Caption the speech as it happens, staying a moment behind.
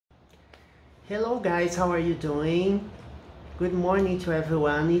Hello guys, how are you doing? Good morning to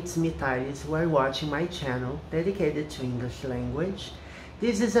everyone, it's me Thales. You are watching my channel dedicated to English language.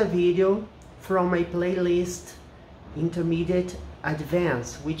 This is a video from my playlist Intermediate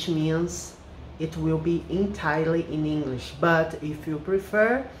Advanced, which means it will be entirely in English. But if you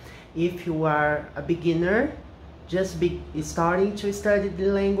prefer, if you are a beginner, just starting to study the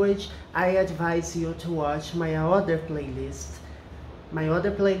language, I advise you to watch my other playlist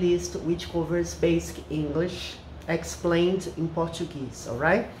which covers basic English explained in Portuguese,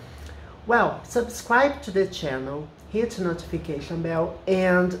 alright? Well, subscribe to the channel, hit the notification bell,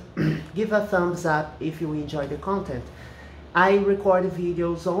 and give a thumbs up if you enjoy the content. I record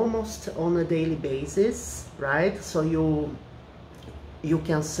videos almost on a daily basis, right? So you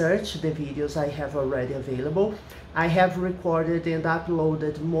can search the videos I have already available. I have recorded and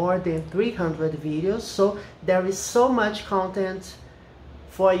uploaded more than 300 videos, so there is so much content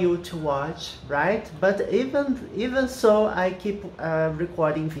for you to watch, right? But even so, I keep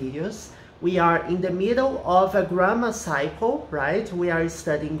recording videos. We are in the middle of a grammar cycle, right? We are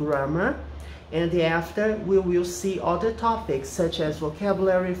studying grammar, and after we will see other topics such as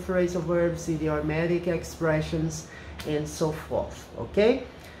vocabulary, phrasal verbs, idiomatic expressions, and so forth, okay?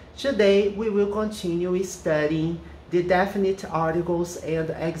 Today we will continue studying the definite articles and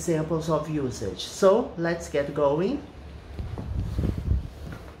examples of usage. So let's get going.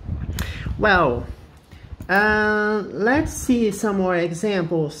 Well, let's see some more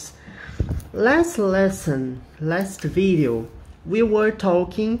examples. Last video, we were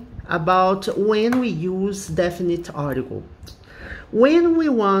talking about when we use definite article. When we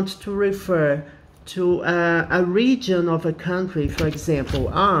want to refer to a region of a country, for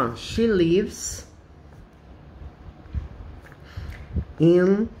example, she lives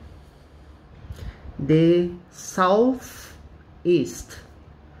in the southeast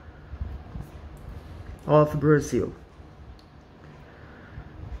of Brazil.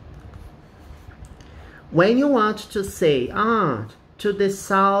 When you want to say to the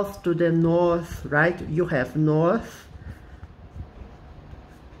south, to the north, right? You have north.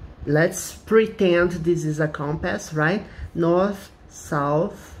 Let's pretend this is a compass, right? North,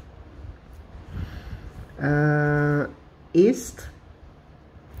 south, east,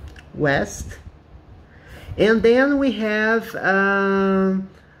 west. And then we have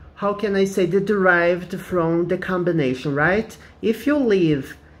how can I say, the derived from the combination, right? If you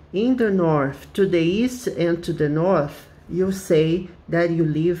live in the north, to the east and to the north, you say that you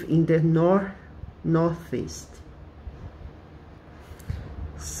live in the northeast,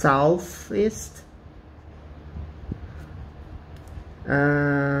 southeast,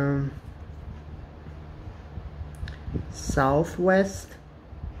 southwest,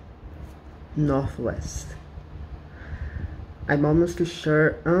 northwest. I'm almost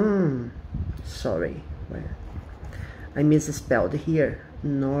sure, sorry, I misspelled here,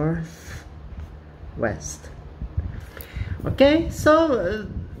 northwest. Okay, so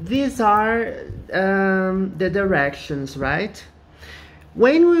these are the directions, right?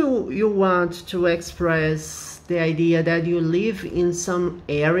 When you want to express the idea that you live in some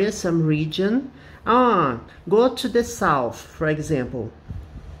area, some region, go to the south, for example.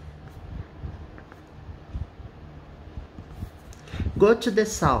 Go to the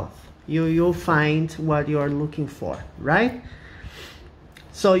south, you'll find what you're looking for, right?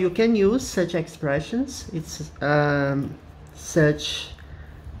 So you can use such expressions. It's such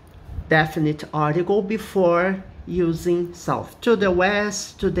definite article before using south. To the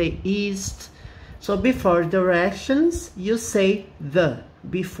west, to the east. So before directions, you say the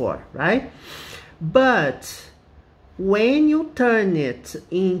before, right? But when you turn it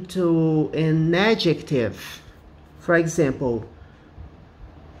into an adjective, for example,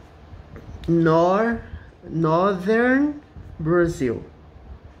 northern Brazil.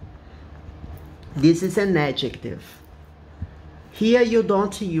 This is an adjective. Here you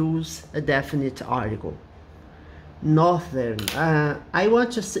don't use a definite article. Northern. I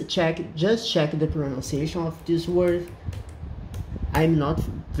want to just check the pronunciation of this word. I'm not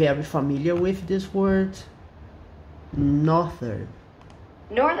very familiar with this word. Northern.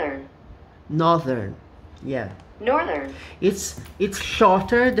 Northern. Yeah. Northern. It's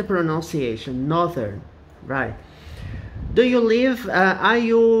shorter, the pronunciation, northern, right? Do you live?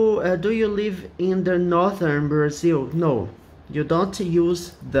 Do you live in the northern Brazil? No, you don't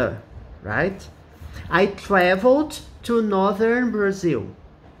use the, right? I traveled to northern Brazil.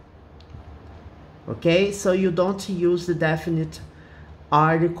 Okay, so you don't use the definite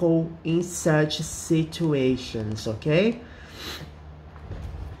article in such situations. Okay.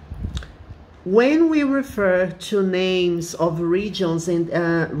 When we refer to names of regions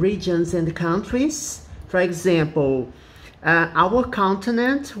and countries, for example, our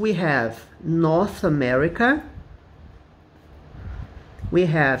continent, we have North America, we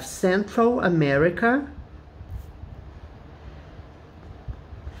have Central America,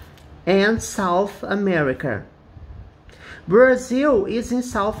 and South America. Brazil is in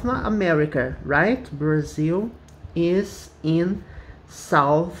South America, right? Brazil is in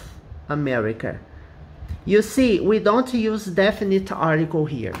South America. You see, we don't use definite article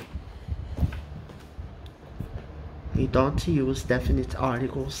here. We don't use definite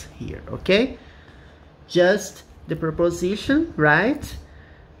articles here, okay? Just the preposition, right?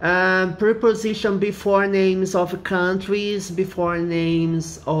 Preposition before names of countries, before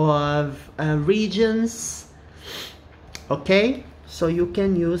names of regions, okay? So you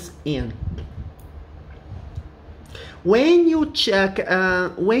can use in. When you check,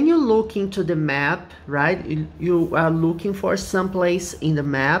 when you look into the map, right, you are looking for some place in the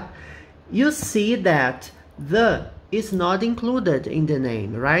map, you see that the is not included in the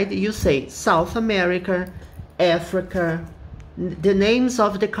name, right? You say South America, Africa, the names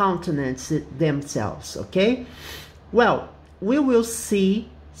of the continents themselves, okay? Well, we will see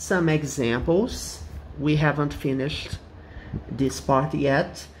some examples. We haven't finished this part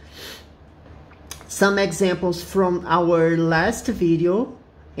yet. Some examples from our last video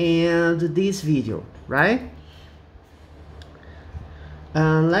and this video, right?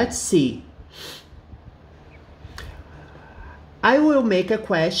 Let's see. I will make a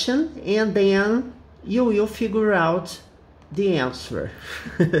question and then you will figure out the answer.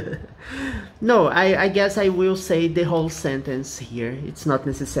 No, I guess I will say the whole sentence here. It's not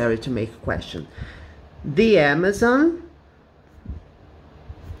necessary to make a question. The Amazon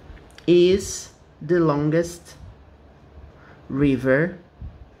is the longest river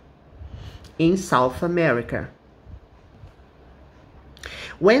in South America.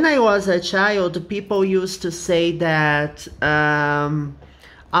 When I was a child, people used to say that the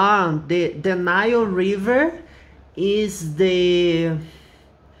Nile River is the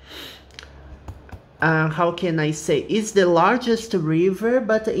how can I say, is the largest river,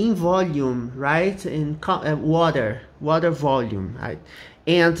 but in volume, right? In water volume, right?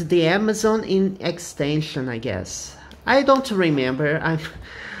 And the Amazon in extension, I guess. I don't remember.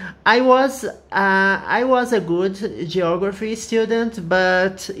 I was a good geography student,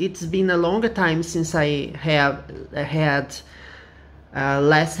 but it's been a long time since I have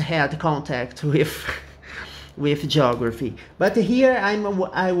last had contact with geography. But here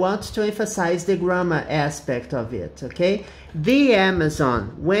I want to emphasize the grammar aspect of it, okay? The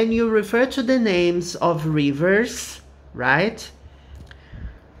Amazon, when you refer to the names of rivers, right?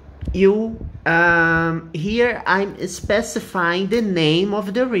 You here I'm specifying the name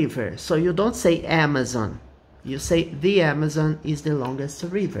of the river, so you don't say Amazon, you say the Amazon is the longest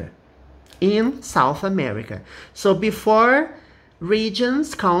river in South America. So before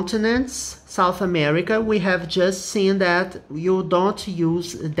regions, continents, South America, we have just seen that you don't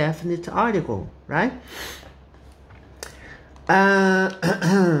use a definite article, right?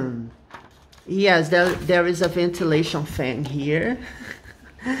 Yes, there is a ventilation fan here.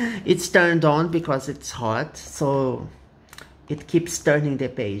 It's turned on because it's hot, so it keeps turning the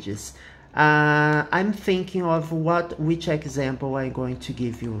pages. I'm thinking of which example I'm going to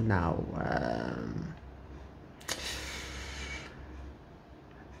give you now.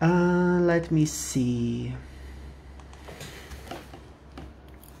 Let me see.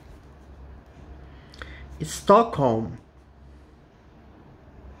 Stockholm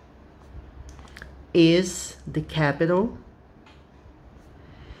is the capital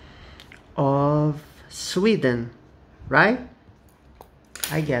of Sweden, right?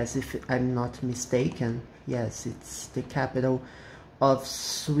 I guess, if I'm not mistaken, yes, it's the capital of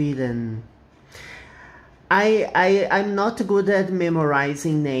Sweden. I'm not good at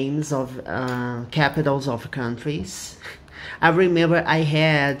memorizing names of capitals of countries. I remember I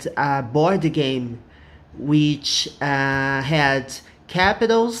had a board game which had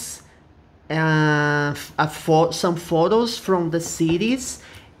capitals, some photos from the cities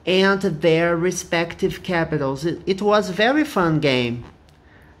and their respective capitals. It was a very fun game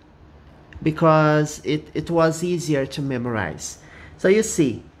because it was easier to memorize. So you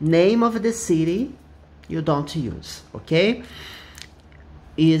see, name of the city you don't use, okay?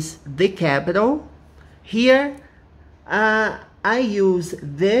 Is the capital. Here I use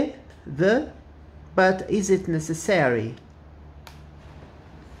the, but is it necessary?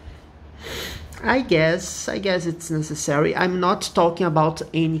 I guess it's necessary. I'm not talking about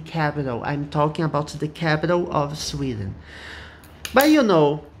any capital. I'm talking about the capital of Sweden. But you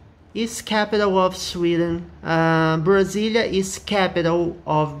know, is capital of Sweden. Brasilia is capital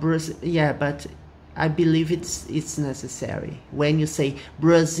of Brazil. Yeah, but I believe it's necessary. When you say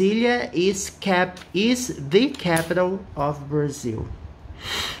Brasilia is the capital of Brazil,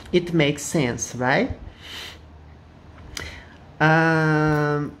 it makes sense, right?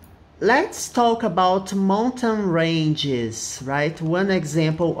 Let's talk about mountain ranges, right? One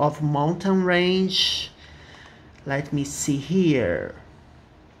example of mountain range. Let me see here.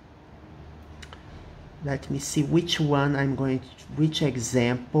 Let me see which one I'm going to, which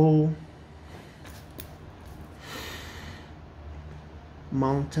example.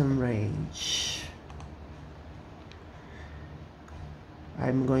 Mountain range.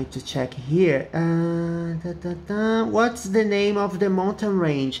 I'm going to check here. What's the name of the mountain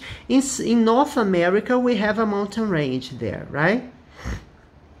range? In North America, we have a mountain range there, right?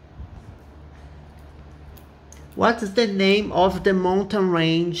 What is the name of the mountain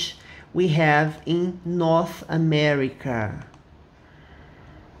range we have in North America?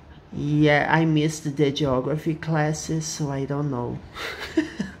 Yeah, I missed the geography classes, so I don't know.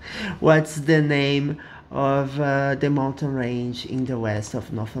 What's the name of the mountain range in the west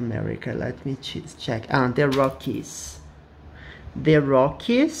of North America? Let me check. The Rockies. The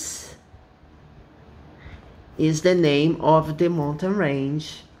Rockies is the name of the mountain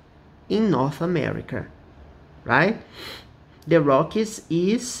range in North America, right? The Rockies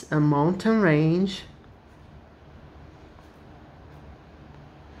is a mountain range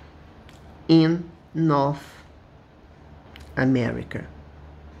in North America.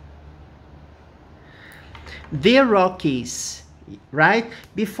 The Rockies, right?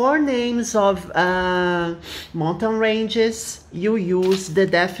 Before names of mountain ranges, you use the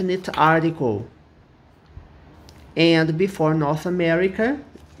definite article. And before North America,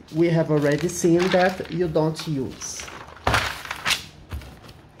 we have already seen that you don't use.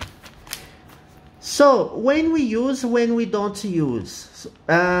 So, when we use, when we don't use.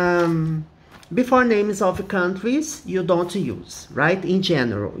 Before names of countries, you don't use, right? In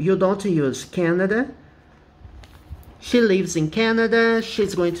general, you don't use Canada. She lives in Canada.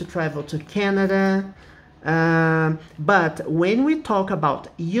 She's going to travel to Canada. But when we talk about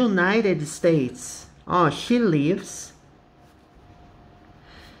United States, she lives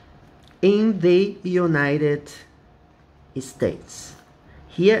in the United States.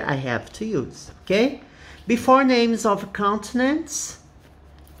 Here I have to use, okay? Before names of continents,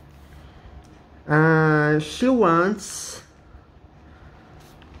 she wants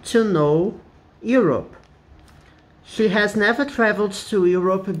to know Europe. She has never traveled to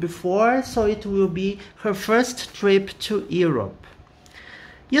Europe before, so it will be her first trip to Europe.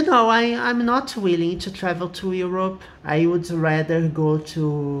 You know, I'm not willing to travel to Europe. I would rather go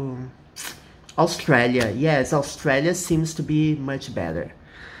to Australia. Yes, Australia seems to be much better.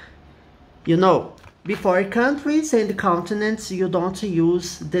 You know, before countries and continents, you don't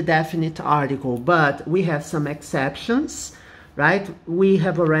use the definite article, but we have some exceptions, right? We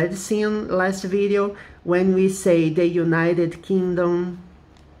have already seen last video when we say the United Kingdom,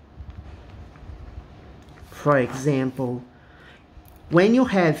 for example. When you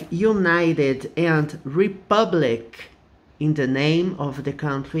have United and Republic in the name of the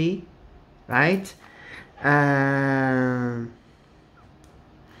country, right?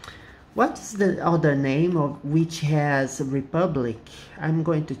 What is the other name of which has Republic? I'm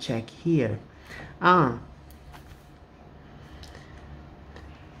going to check here.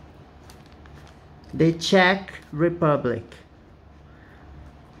 The Czech Republic.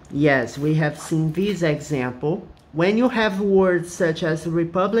 Yes, we have seen this example. When you have words such as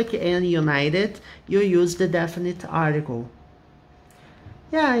Republic and United, you use the definite article.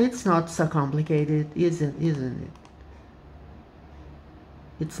 Yeah, it's not so complicated, isn't it?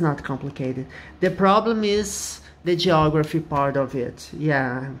 It's not complicated. The problem is the geography part of it.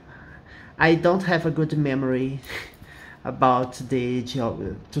 Yeah, I don't have a good memory about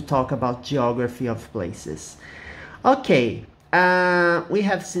to talk about geography of places. Okay, we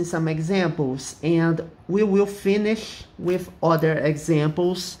have seen some examples, and we will finish with other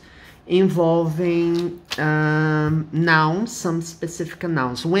examples involving nouns, some specific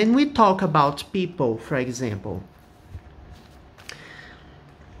nouns. When we talk about people, for example,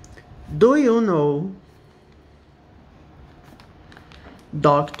 do you know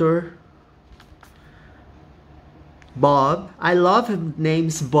Dr. Bob? I love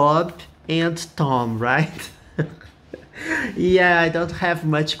names Bob and Tom, right? Yeah, I don't have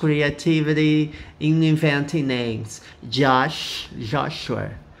much creativity in inventing names.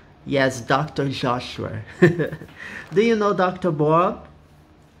 Joshua. Yes, Dr. Joshua. Do you know Dr. Bob?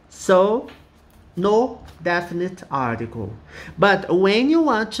 So, no definite article. But when you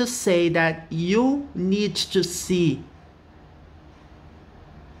want to say that you need to see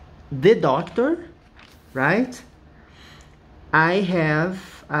the doctor, right? I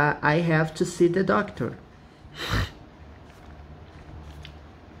have to see the doctor.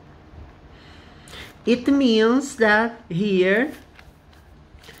 It means that here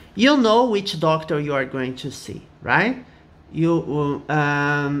you know which doctor you are going to see, right? You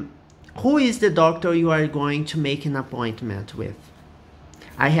who is the doctor you are going to make an appointment with?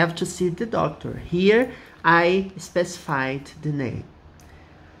 I have to see the doctor. Here I specified the name.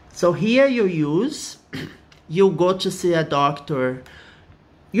 So here you use, you go to see a doctor.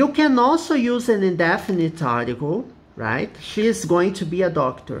 You can also use an indefinite article, right? She is going to be a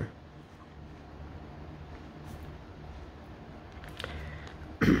doctor.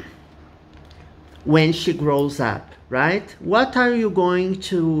 When she grows up, right? What are you going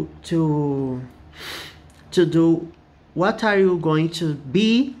to do? What are you going to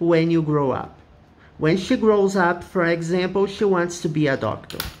be when you grow up? When she grows up, for example, she wants to be a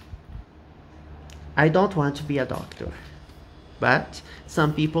doctor. I don't want to be a doctor, but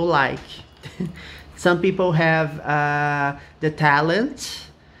some people like. Some people have the talent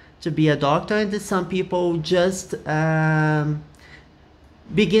to be a doctor, and some people just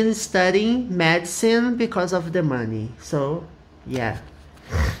begin studying medicine because of the money. So, yeah.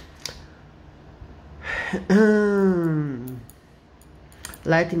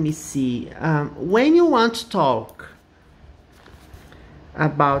 Let me see. When you want to talk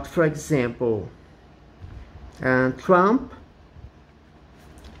about, for example, Trump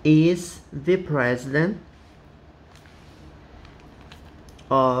is the president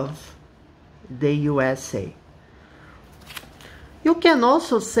of the USA. You can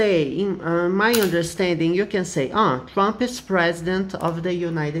also say, in my understanding, you can say, Trump is president of the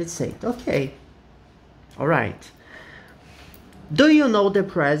United States. Okay. All right. Do you know the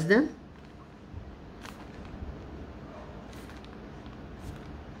president?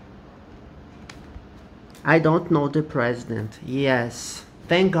 I don't know the president. Yes.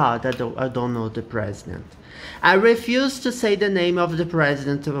 Thank God I don't know the president. I refuse to say the name of the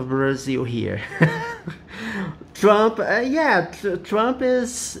president of Brazil here. Trump, Trump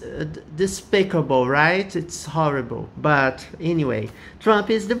is despicable, right? It's horrible. But anyway, Trump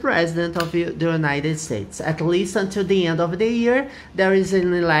is the president of the United States. At least until the end of the year, there is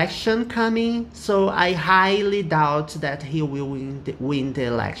an election coming. So I highly doubt that he will win the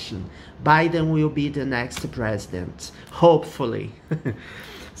election. Biden will be the next president, hopefully.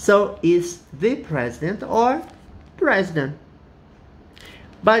 So is the president or president.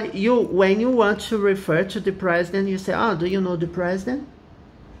 But when you want to refer to the president, you say, do you know the president?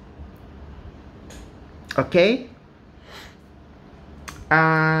 Okay.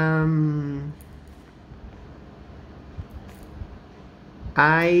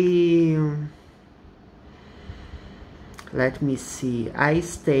 Let me see. I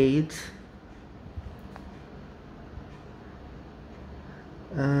stayed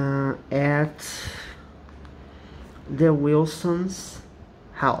at the Wilson's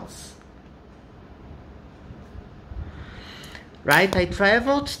house. Right? I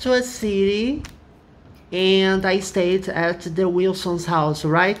traveled to a city and I stayed at the Wilson's house,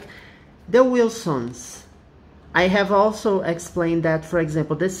 right? The Wilsons. I have also explained that, for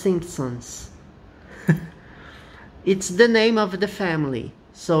example, the Simpsons. It's the name of the family.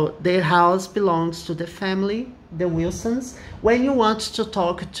 So their house belongs to the family, the Wilsons. When you want to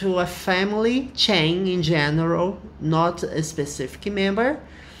talk to a family chain in general, not a specific member,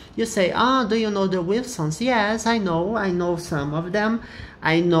 you say, do you know the Wilsons? Yes, I know some of them.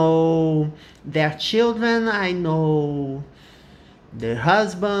 I know their children. I know their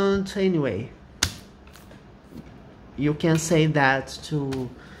husband. Anyway, you can say that to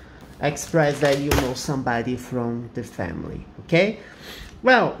express that you know somebody from the family, okay?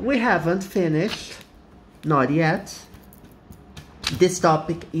 Well, we haven't finished, not yet. This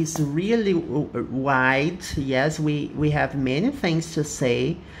topic is really wide. Yes, we have many things to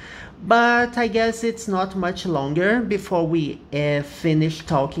say, but I guess it's not much longer before we finish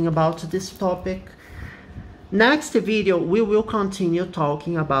talking about this topic. Next video, we will continue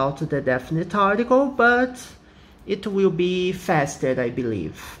talking about the definite article, but it will be faster, I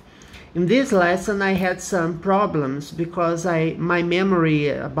believe. In this lesson, I had some problems because my memory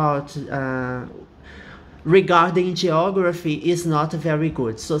about regarding geography is not very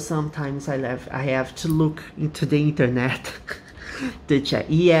good. So sometimes I have to look into the internet to check.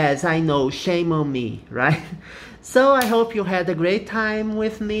 Yes, I know, shame on me, right? So I hope you had a great time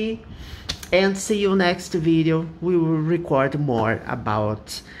with me, and see you next video. We will record more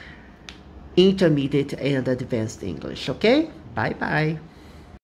about intermediate and advanced English, okay? Bye bye.